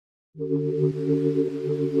Yeah,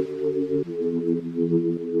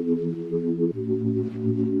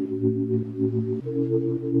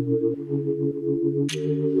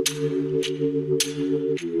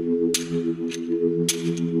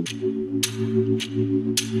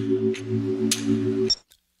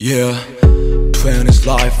 20's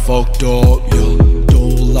life fucked up, yeah.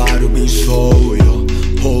 Don't lie to me so, yeah.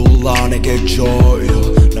 몰라 내게 줘,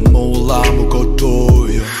 yeah. 난 몰라 아무것도,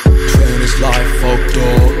 yeah. 20's life fucked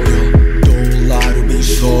up, yeah. Don't lie to me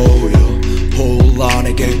so, yeah. 몰라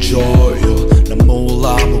내게 줘, yeah. 난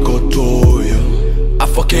몰라 아무것도, yeah. I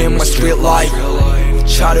fuck in my street life.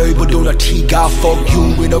 차려입어도 나 티가 fuck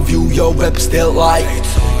you in a view, your rap still like.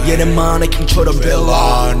 얘네만의 킹처럼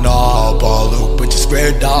빌라 나 발로 bitch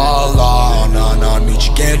square dollar 나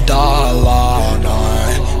미치게 달라 나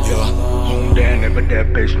홍대 never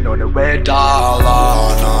that bitch 너네 왜 달라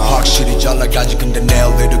나 확실히 잘나가지 근데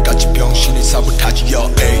내일도 같이 병신이 사보타지야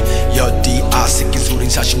여디 새끼 소린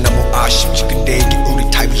사실 너무 아쉽지 근데 이게 우리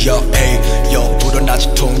타입이야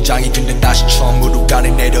불어나지 통장이 근데 다시 처음으로 가네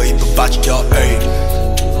내려 입은 바지야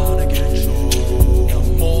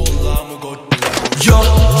Yo,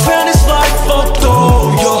 20's life fucked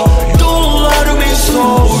up, yo. Don't lie to me so,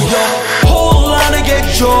 yo. 몰라 내게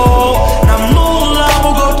줘. 난 몰라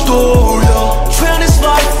아무것도, yo. 20's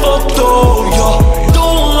life fucked up, yo.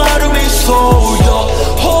 Don't lie to me so, yo.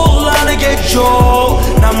 몰라 내게 줘.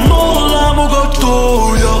 난 몰라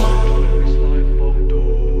아무것도, yo.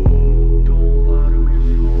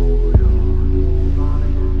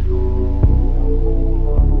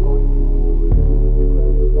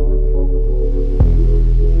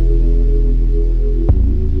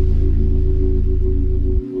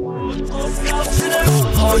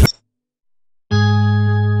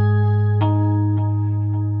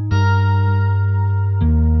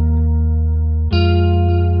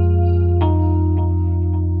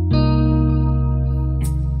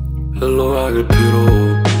 헬로 가길 필요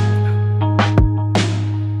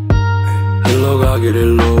헬로 가길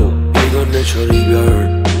일로 이건 내 첫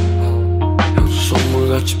이별 향수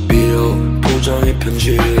선물같이 비려 포장의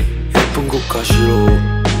편지 예쁜 꽃가시로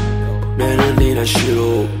보내는 이란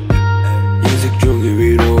시로 흰색 종이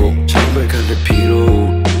위로 창백한 내 피로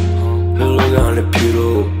헬로 가는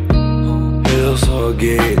피로 헤어서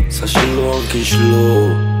하긴 사실로 엉킨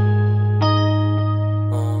실로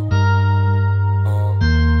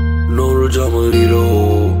너를 잠을 잃어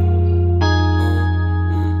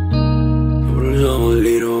너를 잠을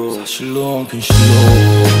잃어 사실로 엉킨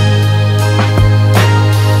실로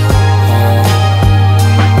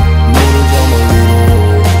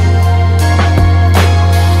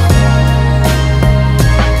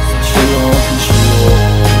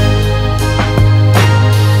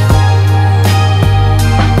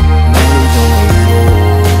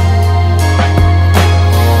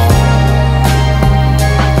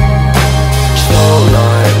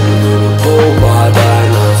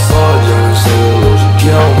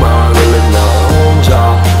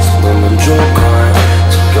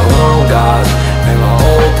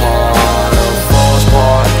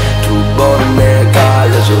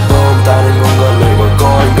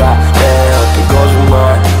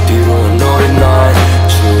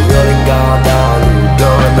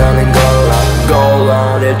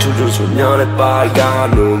소년의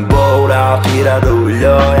빨간 눈보라 비라도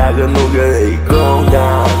흘려야 그 녹여내 이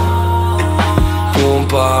공간 푸른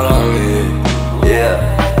바람이 yeah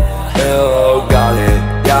Hello got it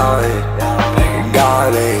got it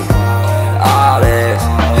got it 아래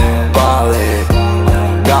빨리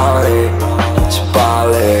got it 같이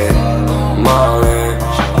빨리 말해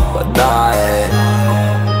바다에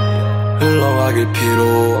흘러가길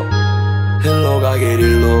피로 흘러가길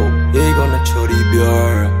일로 이건 내 첫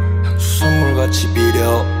이별 선물같이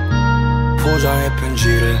비려 포장의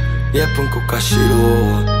편지를 예쁜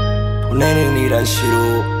꽃가시로 보내는 이란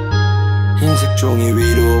시로 흰색 종이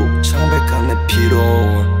위로 창백한 내 피로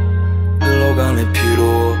흘러간 내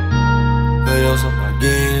피로 흘려서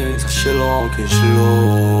가긴 사실로 엉킨 실로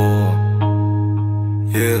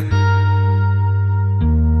yeah.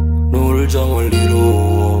 너를 정을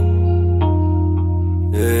이뤄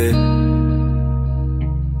yeah.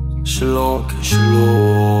 사실로 엉킨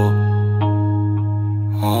실로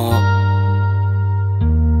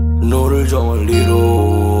너를 정을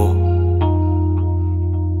이뤄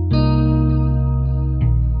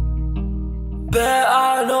Bet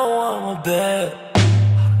I know I'm a bad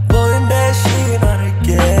버린 대신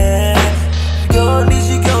않을게 이건 네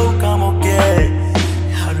지겨우 까먹게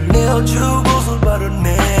하루 내어주고서 바로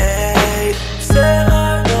내 Say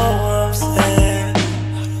I know I'm sad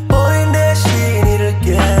버린 대신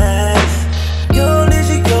잃을게 이건 네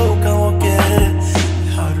지겨우 까먹게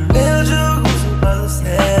하루 내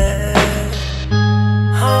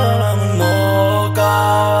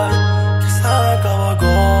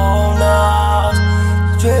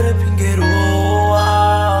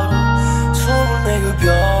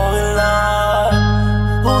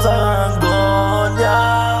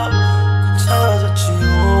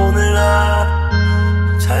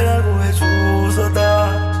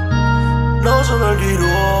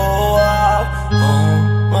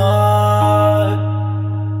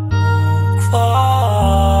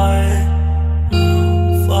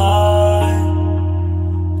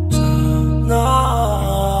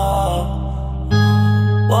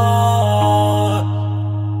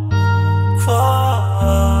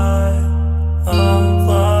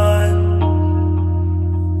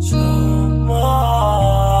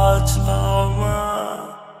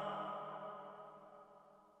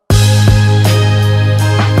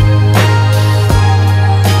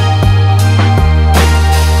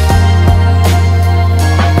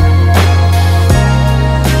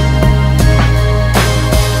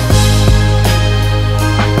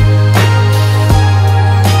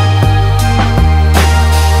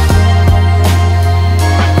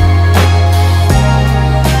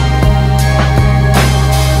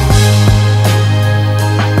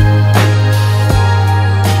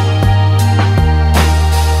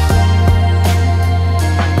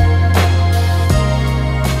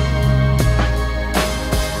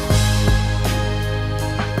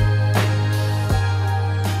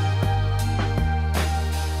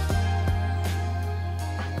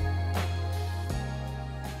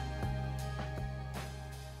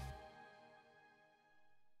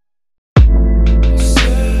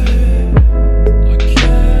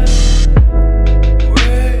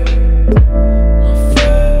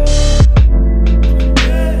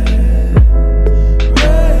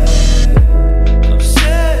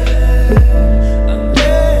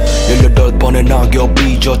너네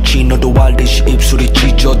낙엽이 졌지 너도 알듯이 입술이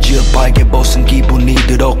찢어질 빨개 벗은 기분이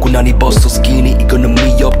들었구나 네 버섯 스키니 이거는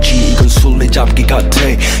미없지 이건 술래잡기 같아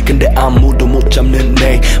근데 아무도 못 잡는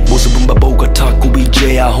내 모습은 바보 같았고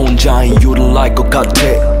이제야 혼자인 you'll like 것 같아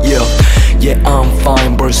Yeah I'm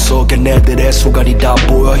fine 벌써 걔네들의 소갈이 다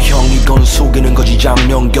보여 형 이건 속이는 거지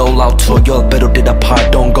작년 겨울 아우터 10배로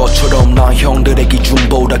대답하던 것처럼 나 형들의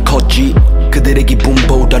기준보다 컸지 그들의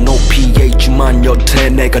기분보다 높이 있지만 여태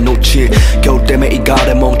내가 놓칠 겨울 때문에 이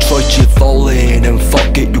가래 멈춰있지 Falling and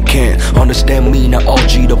fuck it you can't understand me 나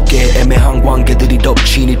어지럽게 애매한 관계들이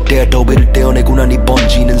덮치니 때도배를 떼어내고 난 이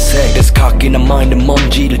번지는 색 That's cocky 난 마인드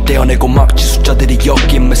먼지를 떼어내고 막지 숫자들이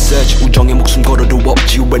엮인 메시지 우정의 목숨 걸어도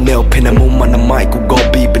없지 왜 내 옆에 내 몸만 남아있고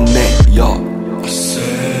겁이 뱉네 Yo I say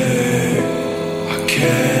I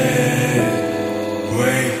can't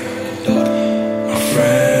wait my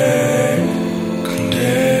friend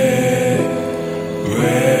근데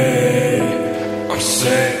왜 I'm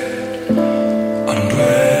sad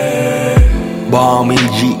안돼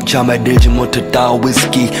밤이지 잠에 들지 못했다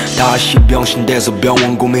위스키 다시 병신돼서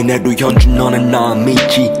병원 고민해도 현주 너는 나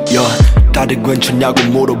믿지 다들 괜찮냐고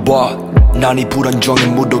물어봐 난 이 불안정에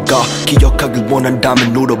묻어가 기억하길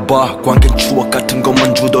원한다면 울어봐 관계는 추억 같은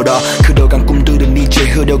것만 주더라 그려간 꿈들은 이제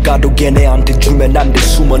흐려가도 걔네한테 주면 안 돼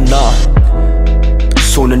숨어나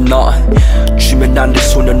손은 나 주면 안 돼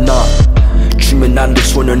손은 나 주면 안 돼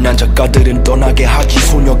손을 난 작가들은 떠나게 하지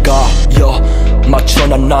소녀가 맞춰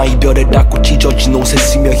난 나 이별에 닿고 찢어진 옷에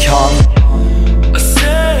쓰며 향 I say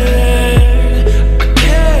I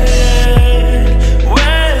can't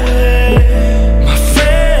wait my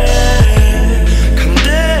friend 근데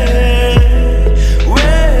왜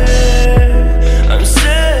I'm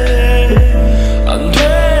sad 안돼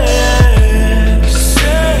Say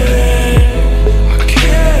I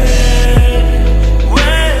can't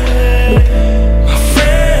wait my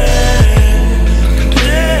friend 근데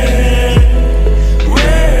왜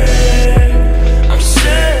I'm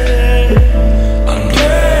sad 안돼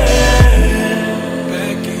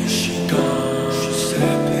뺏긴 시간 쉴새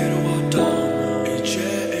필요하다 이제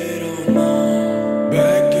일어나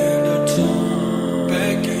Back in the time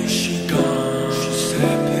뺏긴 시간 쉴새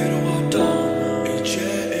필요하다 이제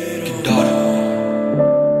일어나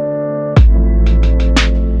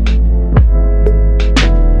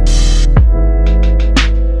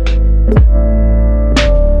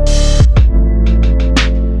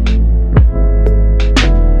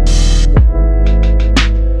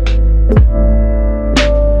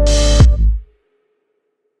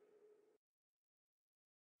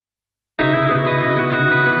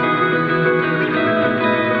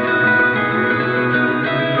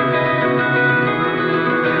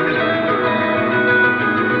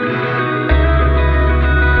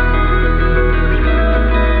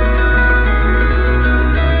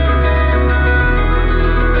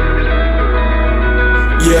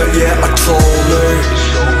Yeah, I told her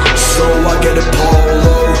So I get a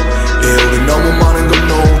polo 일이 너무 많은 걸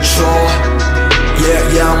놓쳐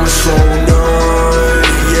Yeah, I'm a soner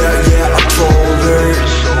Yeah, I told her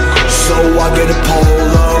So I get a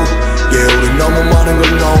polo 일이 너무 많은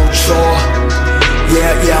걸 놓쳐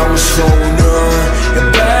Yeah, I'm a soner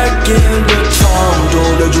Yeah, back in the time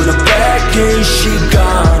돌려주는 back in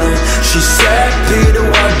시간을 She said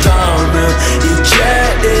필요하다면 이제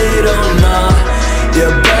일어나 Yeah,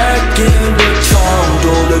 back in the time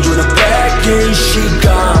돌려주는 back in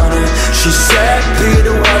시간을 She said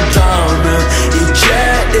필요하다면 이제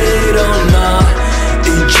일어나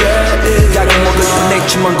이제 일어나 약을 먹을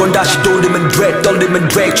뻔했지만 건 다시 돌리면 돼 떨리면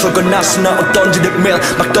돼 철거났으나 어떤지를 매일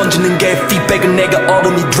막 던지는 게 feedback은 내가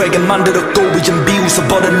어른이 되게 만들었고 이젠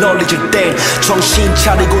비웃어버려 널리질 땐 정신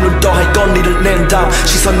차리고는 더 할 건 일을 낸 다음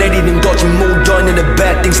시선 내리는 거지 묻어있는 내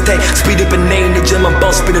bad things take speed up and ain't 이제만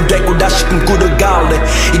버스피는 됐고 다시 꿈꾸러 갈래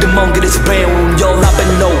이런 먼 길에서 배운 your love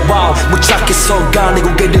and no wow 못 찾겠어 가네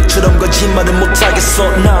고개들처럼 거짓말은 못하겠어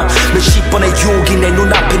나 몇십 번의 유혹이 내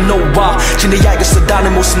눈앞에 놓아 지내야겠어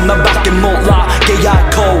다른 모습만 밖에 몰라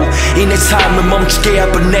깨약고 이내 삶을 멈추게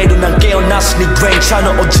할 뻔해도 난 깨어났으니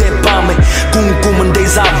괜찮아 어젯밤에 꿈꾸면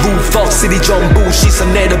déjà vu fuck city 전부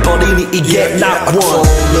시선 내려버리니 이게 not one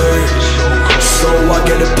So I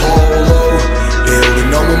get a polo 일이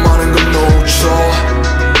너무 많은 걸 놓쳐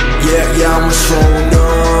Yeah, I'm a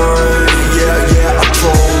soner Yeah, I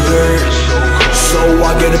told her So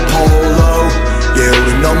I get a polo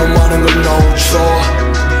일이 너무 많은 걸 놓쳐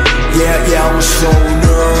Yeah, I'm a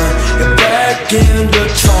soner Yeah, back in the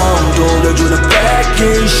time 돌려주는 back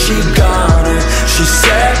in 시간을 She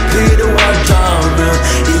said 필요하다면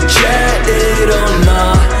이제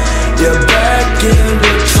일어나 Yeah, back in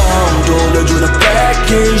the time 돌려주는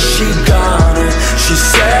back in 시간을 She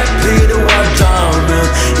said 필요하다면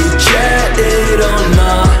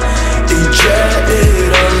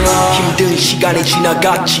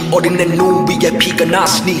지나갔지. 어린애 눈 위에 피가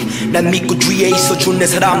났으니 난 믿고 뒤에 있어준 내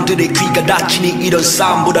사람들의 귀가 다치니 이런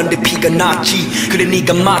싸움보단 내 피가 낫지. 그래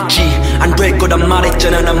네가 맞지. 안 될 거란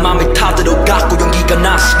말했잖아. 난 맘에 타들어갔고 용기가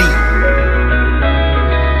났으니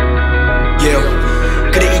yeah.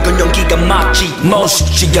 그래 이건 연기가 맞지.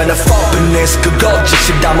 멋있지 않아 fopenness 그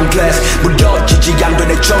거짓이 담은 glass. 무뎌지지 않는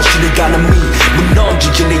내 정신을 가는 미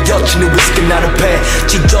무너지지 내 여친은 위스키 나를 패.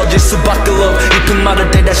 찢어질 수밖에 없. 이쁜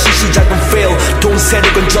말을 때 다시 시작은 fail. 돈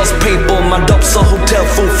세력은 just paper. 맛없어 hotel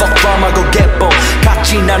full fuck drama go get ball.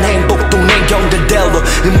 같이 난 행복 동네 경대del로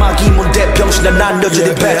음악이 뭔데 병신아 난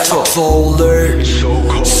여전히 뱉어. Folder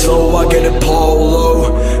so I get it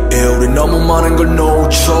polo. 우리 너무 많은 걸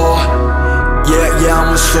놓쳐. Yeah, yeah,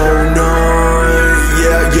 I'm so numb.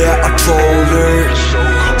 Yeah, yeah, I told her.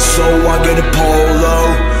 So I get a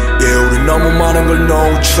polo. Yeah, 우리 너무 많은 걸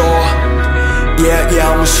놓쳐. Yeah,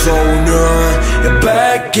 yeah, I'm so numb. Yeah,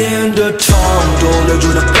 back in the time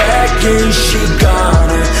돌려주는 back in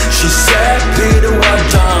시간을. She said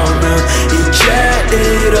필요하다면 이제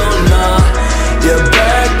일어나. Yeah,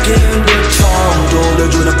 back in the time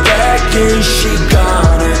돌려주는 back in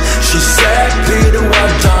시간을. She said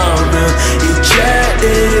필요하다면 이제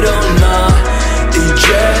일어나. 이제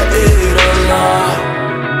일어나.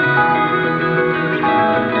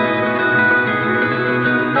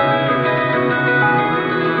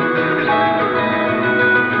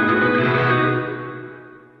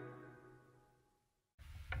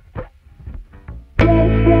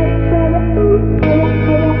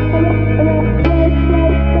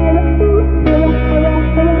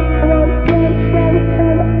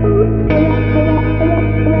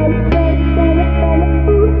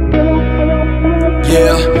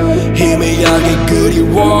 희미하게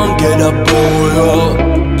그리운 게 다 보여.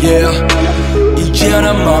 Yeah, 이제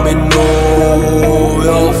난 맘에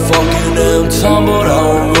놓여. Fucking them tumble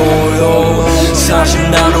down roll. 사실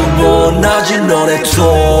나는 원하지 너네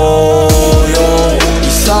토요. 이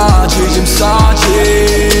사지 좀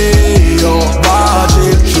사지요.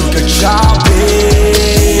 아직 죽게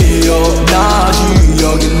잡이요. 나지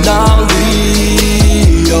여기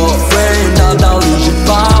난리요. Friend 나 날리지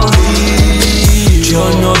빨리. 전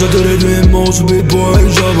여자들의 뒷모습이 보여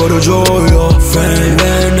잊어버려줘요. Friend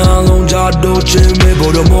난 혼자도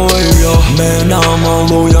찜해버려 모여. 맨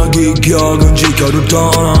아무로 여기 격은 지켜도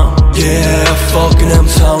떠나. Yeah, fucking them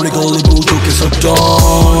town 이걸리 부족해서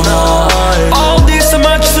떠나. 어디서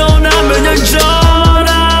맞춰 나 몇 년 전에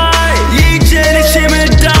이제 내 침을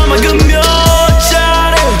담아 그 몇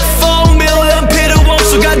잔에 4 million 필요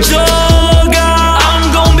없어 가져가. I'm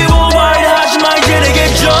gon' be alright 하지마 이제 내게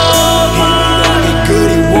줘.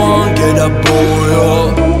 다 보여.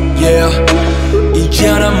 Yeah, 이제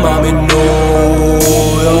난 맘에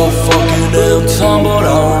놓여. Fucking them tumble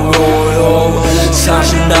down roll.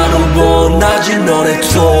 사실 나는 원하지 너네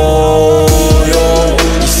토요.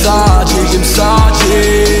 이 사지 좀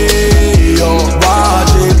사지요.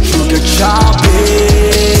 아직 죽게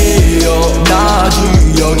잡이요. 나지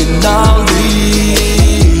여기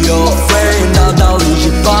난리요. Friend 나 날리지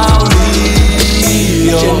빨리.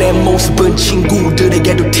 이제 내 모습은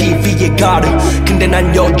친구들에게도 TV에 가려. 근데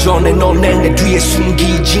난 여전히 너네 내 뒤에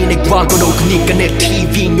숨기지. 내 과거로 그니까 내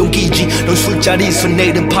TV 용기지. 넌 술자리에서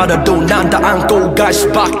내일은 팔아도 난 다 안고 갈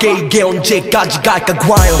수밖에. 이게 언제까지 갈까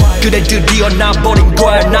과연. 그래 드디어 나버린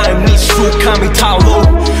거야 나의 미숙함이 타오르.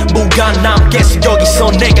 뭐가 남겠어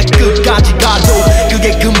여기서 내가 끝까지 가도.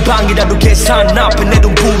 그게 금방이라도 계산 앞에 내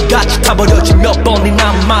돈 불같이 타버렸지. 몇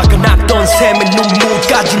번이나 막아놨던 샘의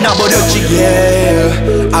눈물까지 나버렸지.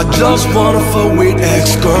 Yeah, I just wanna fuck with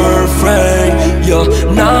ex-girlfriend. Yeah,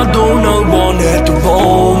 나도 널 원했던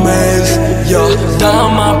romance. Yeah,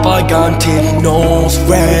 다만 빨간 titty nose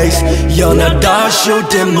race. Yeah, 나 다시 올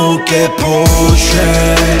때 묻게 push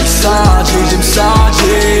it. 사지 좀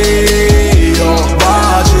사지요.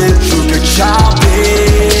 아직 죽게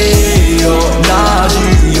잡이요. 나지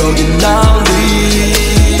여기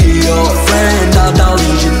난리요. Friend 나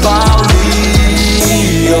날리지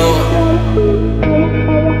빨리요.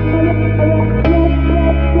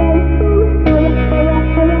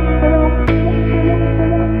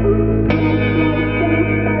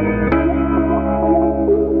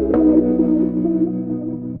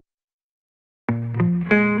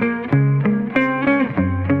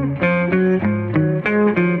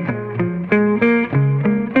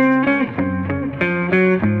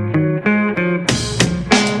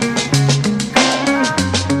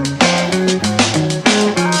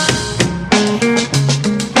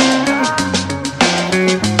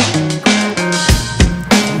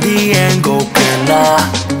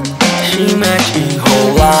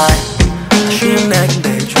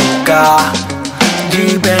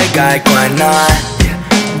 집에 갈 거야 난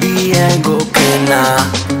네 곡이나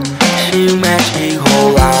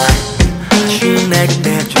심해지고 다시 내게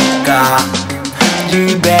내줄까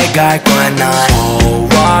집에 갈 거야 난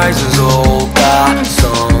Horizons 올까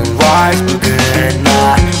Sunrise 붉은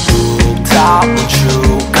날 Rooftop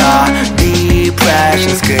멈출까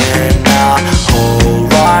Depressions 끝나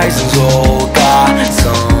Horizons 올까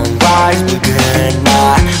Sunrise 붉은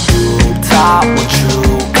날 Rooftop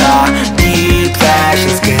멈출까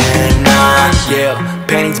Depressions 끝나 Yeah,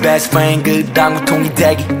 pain's best friend 그 다음 고통이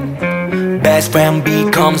되기 Best friend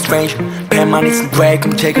become stranger 팬만 있으면 돼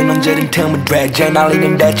그럼 책은 언제든 틈을 돼 제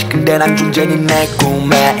날리는 대치 근데 난 존재니 내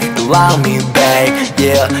꿈에 Allow me babe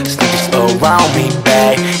Yeah, sneakers around me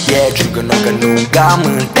babe Yeah, 출근하가 눈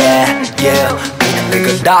감을 때 Yeah, 그냥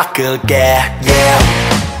내가 닦을게 Yeah,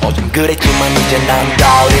 어젠 그랬지만 이제 난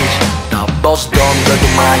달리지 나 벗어던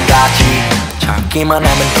그들만 같이 찾기만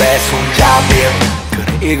하면 돼 손잡이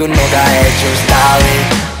그래 이건 너가 해준 스타일링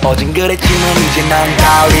어젠 그랬지만 이제 난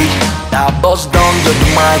달리지 나 벗어던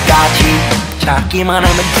저들만 같이 찾기만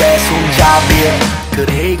하면 돼 손잡이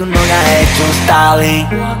그래 이건 너가 해준 스타일링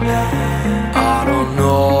I don't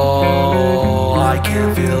know I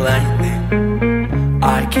can't feel anything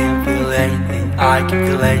I can't feel anything I can't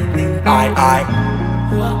feel anything I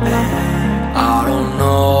don't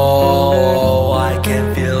know I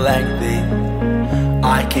can't feel anything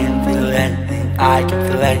I can't feel anything I can't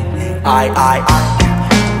feel anything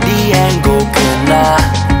네 곡이나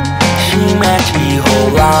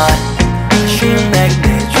심해지고 다시 내게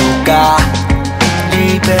내줄까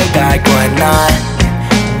집에 갈 거야 난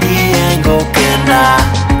네 곡이나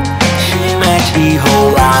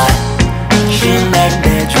심해지고 다시 내게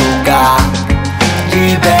내줄까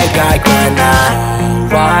집에 갈 거야 난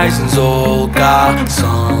Horizons 올까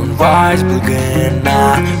Sunrise 붉은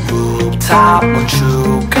날 Rooftop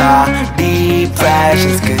멈출까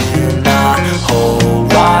Depressions 끝나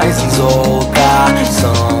Horizons 올까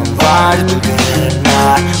Sunrise 붉은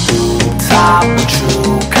날 Rooftop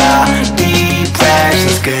멈출까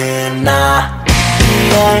Depressions 끝나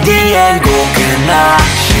네 곡이나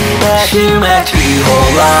심해지고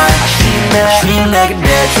다시 내게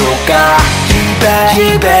내줄까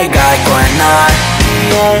집에 갈 거야 난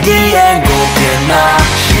네 곡이나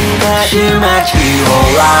심해지고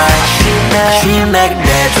다시 내게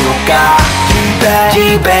내줄까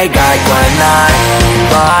집에 갈 거야 난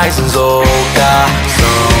Horizons 올까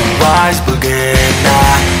Sunrise 붉은 날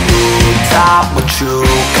Rooftop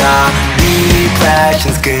멈출까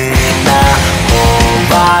Depressions 끝나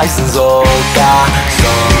Horizons 올까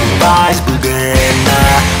Sunrise 붉은 날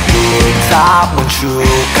Rooftop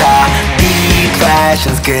멈출까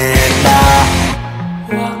Depressions 끝나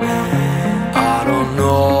I don't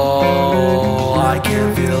know I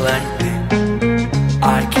can't feel anything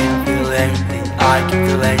I can't feel anything I can't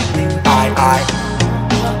feel anything I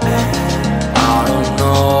don't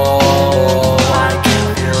know I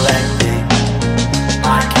can't feel anything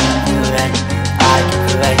I can't feel anything I can't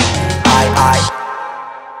feel anything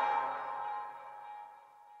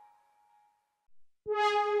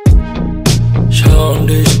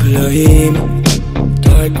샤워한데 풀려 힘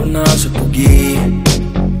닳고 나서 포기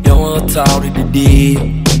영화 같아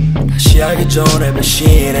우리들이 다시 알기 전에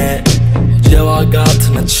배신해 어제와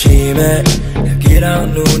같은 아침에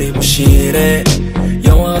약이랑 눈이 부시네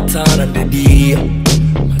영화 같아 난 드디어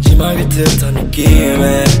마지막일 듯한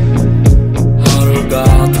느낌에 하루가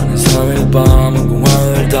타는 3일 밤은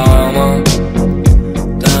공항을 담아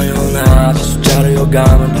당연하지 숫자를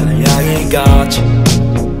요감은 다이아기같이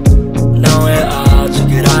나 왜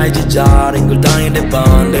아직을 알지 잘인 걸 당연히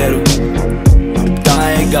반대로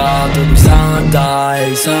나이가 더 이상하다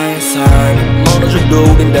이상한 삶 어느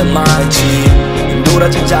정도인데 말이지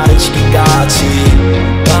힘들어진 자리치기같이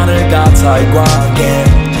바늘 같아 이 관계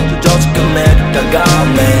조금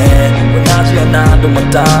내려다가네 원하지 않아도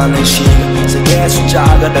맞닿는 시간 세계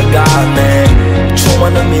숫자가 다가네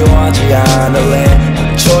초만은 미워하지 않을래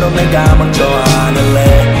너처럼 내가 먼저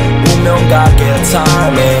안을래 운명 같게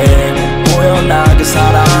타임에 우연하게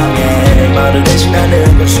사랑해 말을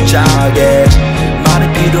대신하는 건 숫자겠지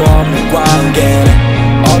말이 필요 없는 관계네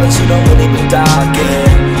어른스러운 입을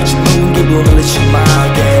닦게 신문 기분을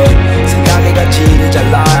의심하게 생각의 가치를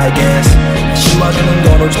잘 알겠어 심어주는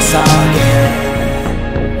건 오직 사게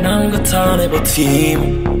난 같아 내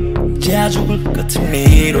버팀 이제야 죽을 것 같은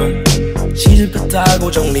미련 시절 같다고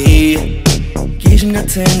정리해 귀신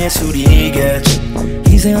같은 예술이겠지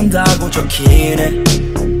희생한다고 적히네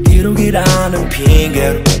기록이라는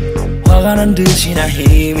핑계로 화가 난 듯이 나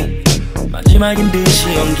힘이 마지막인 듯이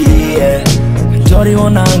연기해 간절히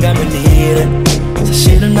원한 가면 이래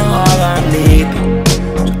사실은 나 화가 안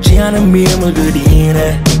입혀 지 않은 미움을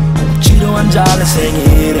그리네 지루한 자의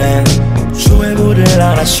생일에 수해물을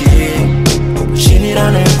하나씩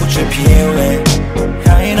신이라는 꽃을 피우네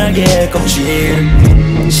향이 나게 껍질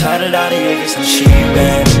살을 다리에게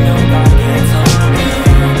 30배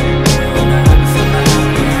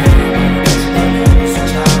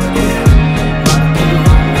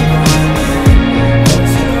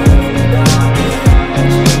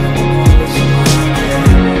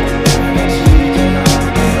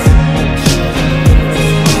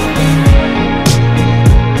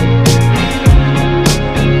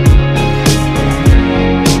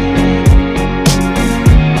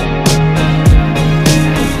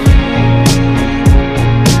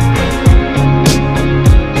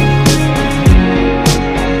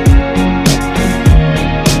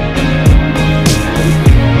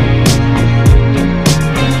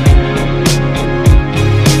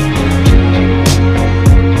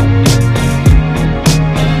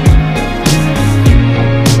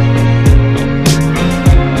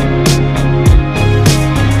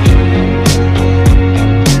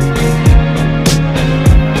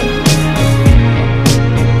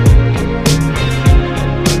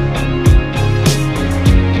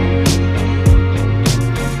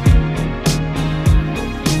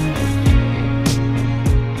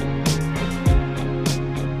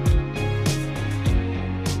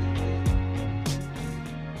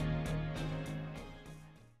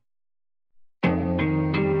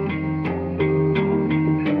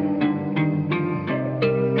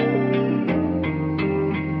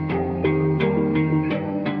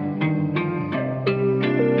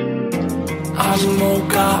아직 못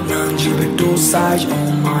가 난 집에 또 쌓이지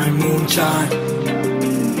on my moonshine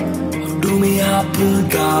어둠이 앞을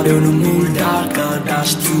가려 눈물 닦아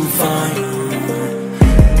다시 to find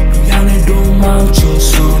미안해도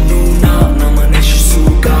멈춰서 누나 나만의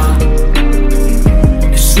실수가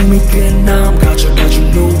내 숨이 끝남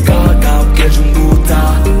가져다준 누가 가볍게 전부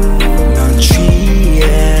다난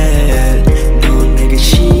취해 넌 내게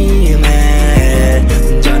심해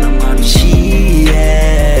혼자 나만이 시해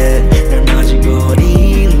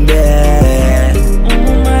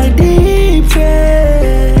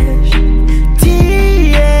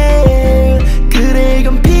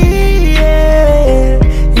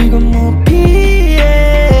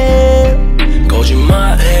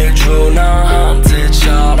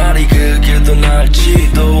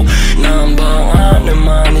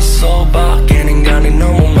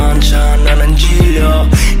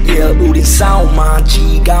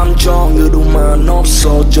싸움하지 감정으로만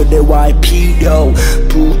없어져 대화의 필요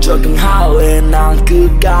부적응하래 난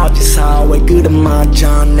끝까지 사회 그릇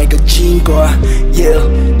맞아 내가 진 거야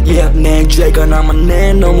yeah 내 죄가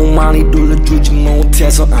남았네 너무 많이 돌려주지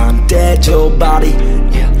못해서 안 돼 저 body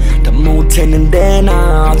다 못했는데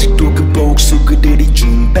나 아직도 그 복수 그들이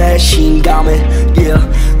준 배신감에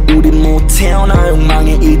우리 못 태어나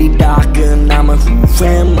욕망의 일이 다 끝나면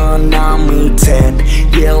후회만 남을 텐데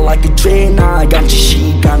like a dream 날 감지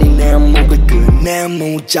시간이 내 목을 끝내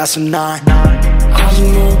묻자서 난 아직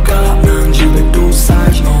못 가 난 집에 또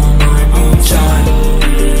쌓이지 on my moonshine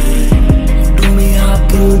어둠이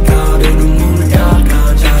앞을 가려 눈물을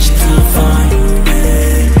닦아 다시 to find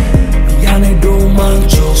미안해도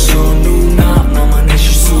멈춰서 누나 나만의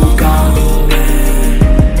실수가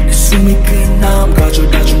내 숨이 끝남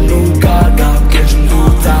가져다준 누가 가볍게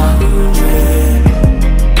전부 다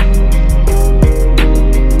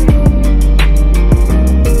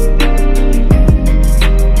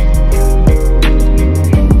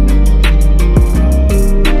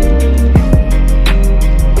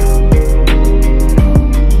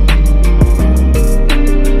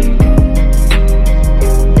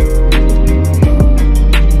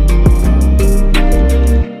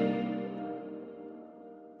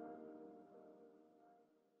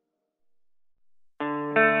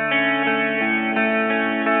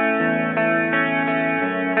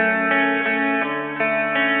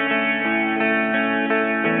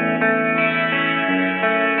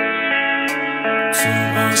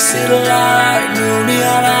City light 눈이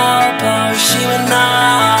하나 밤심은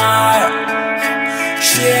날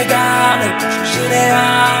취해가는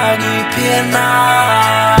진해하기 피해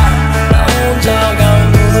나 혼자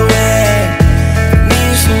가는 무도회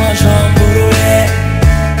미소와 전부로 해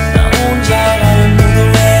나 혼자 가는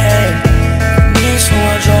무도회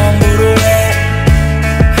미소와 전부로 해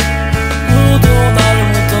모두 나를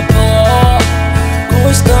못 덮어 고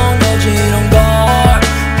있었던 거지 이런 걸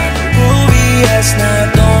나를 위해서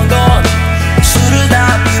나였던 건 술을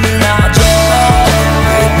다 비밀 놔줘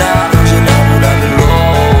왜 난 언제나 무라밀로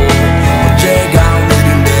언제가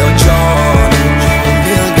오늘인데 어쩌니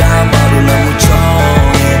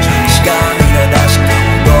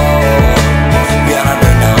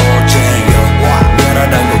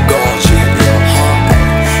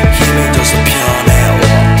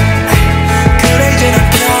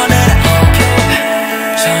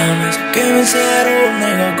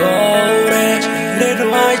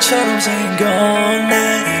그대처럼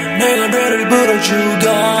생겼네 내가 너를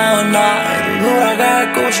불어주던 나에도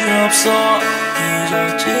돌아갈 곳이 없어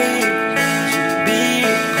잊었지 내 집이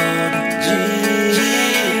어딘지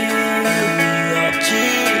없지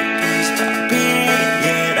비슷한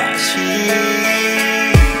비에 다시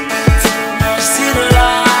See the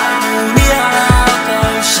light 눈이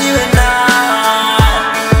하나 심해 나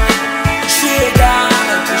취해가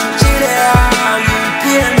부식지내야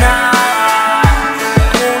유피해 나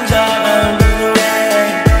혼자 무도해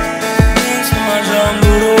미소마저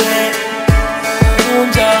무도해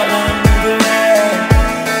혼자 무도해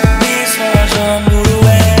미소마저 무도해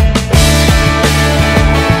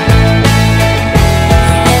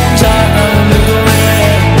혼자 무도해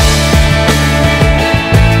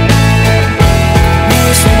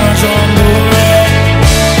미소마저 무도해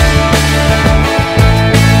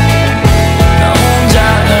나 혼자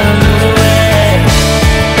무도해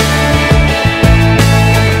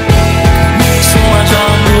미소마저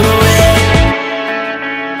무도해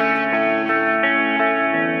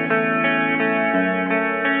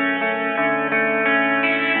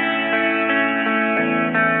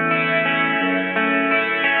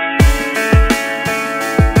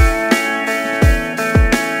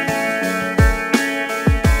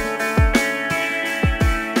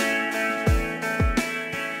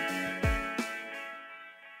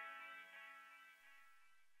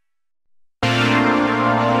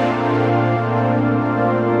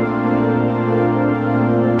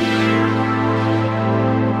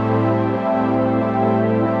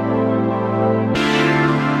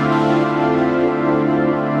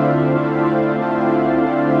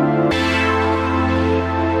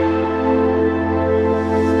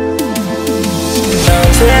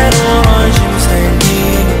난 새로운 신생이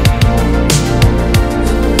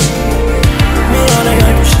미안해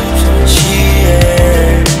곳이 없어 취해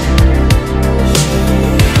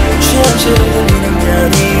취한 채로 들리는 게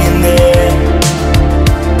아닌데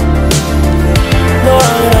너랑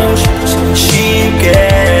하고 싶어서 쉽게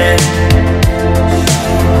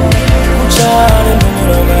혼자는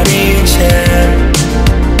눈으로 가린 채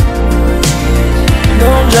너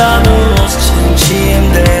혼자 누워서 치는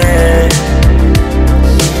침대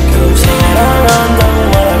겨우 사랑한다고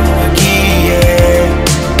말하고 하기에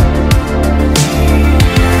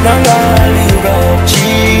난